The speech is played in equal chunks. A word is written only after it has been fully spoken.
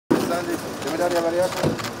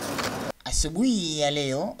Asubuhi ya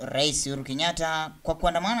leo, Rais Uhuru Kenyatta kwa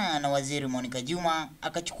kuandamana na Waziri Monica Juma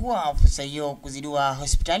akachukua fursa hiyo kuzindua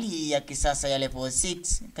hospitali ya kisasa ya level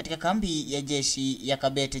 6 katika kambi ya jeshi ya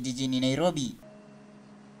Kabete jijini Nairobi.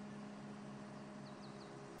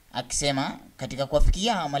 Akisema katika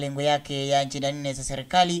kuafikia malengo yake ya ajenda 4 za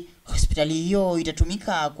serikali, hospitali hiyo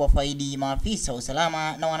itatumika kwa faidi maafisa wa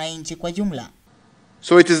usalama na wananchi kwa jumla.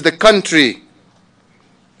 So it is the country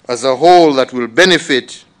as a whole that will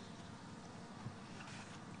benefit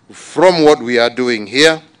from what we are doing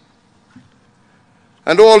here,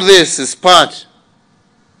 and all this is part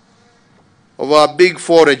of our Big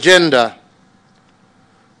Four agenda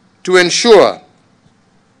to ensure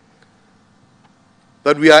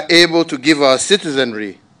that we are able to give our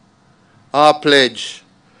citizenry our pledge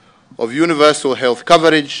of universal health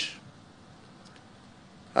coverage,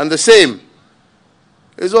 and the same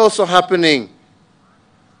is also happening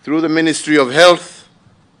through the Ministry of Health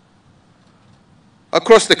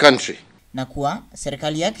across the country. Na kuwa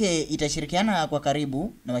serikali yake itashirikiana kwa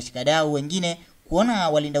karibu na washikadau wengine kuona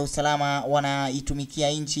walinda usalama wanaitumikia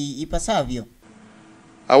nchi ipasavyo.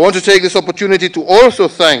 I want to take this opportunity to also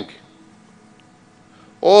thank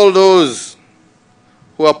all those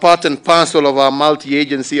who are part and parcel of our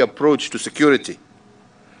multi-agency approach to security.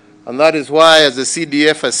 And that is why, as the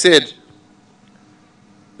CDF has said,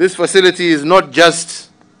 this facility is not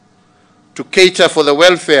just to cater for the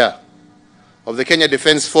welfare of the Kenya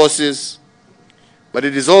Defence Forces, but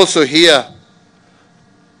it is also here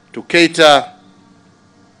to cater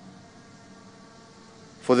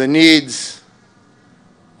for the needs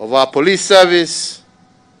of our police service,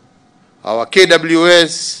 our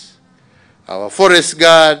KWS, our forest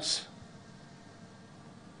guards,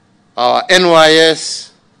 our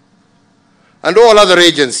NYS, and all other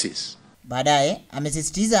agencies. Baadaye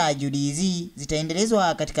amesisitiza juhudi hizi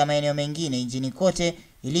zitaendelezwa katika maeneo mengine nchini kote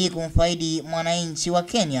ili kumfaidi mwananchi wa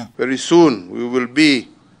Kenya. Very soon we will be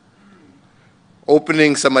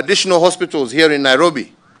opening some additional hospitals here in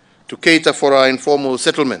Nairobi to cater for our informal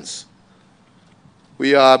settlements.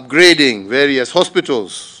 We are upgrading various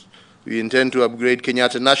hospitals. We intend to upgrade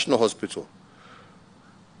Kenyatta National Hospital,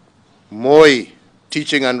 Moi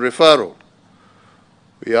Teaching and Referral.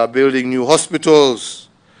 We are building new hospitals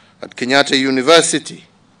at Kenyatta University,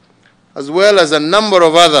 as well as a number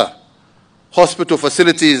of other hospital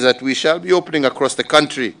facilities that we shall be opening across the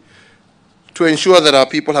country to ensure that our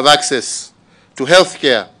people have access to health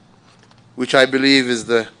care, which I believe is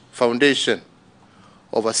the foundation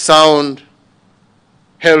of a sound,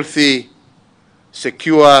 healthy,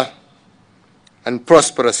 secure, and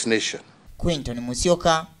prosperous nation. Quinton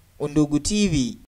Musyoka, Undugu TV.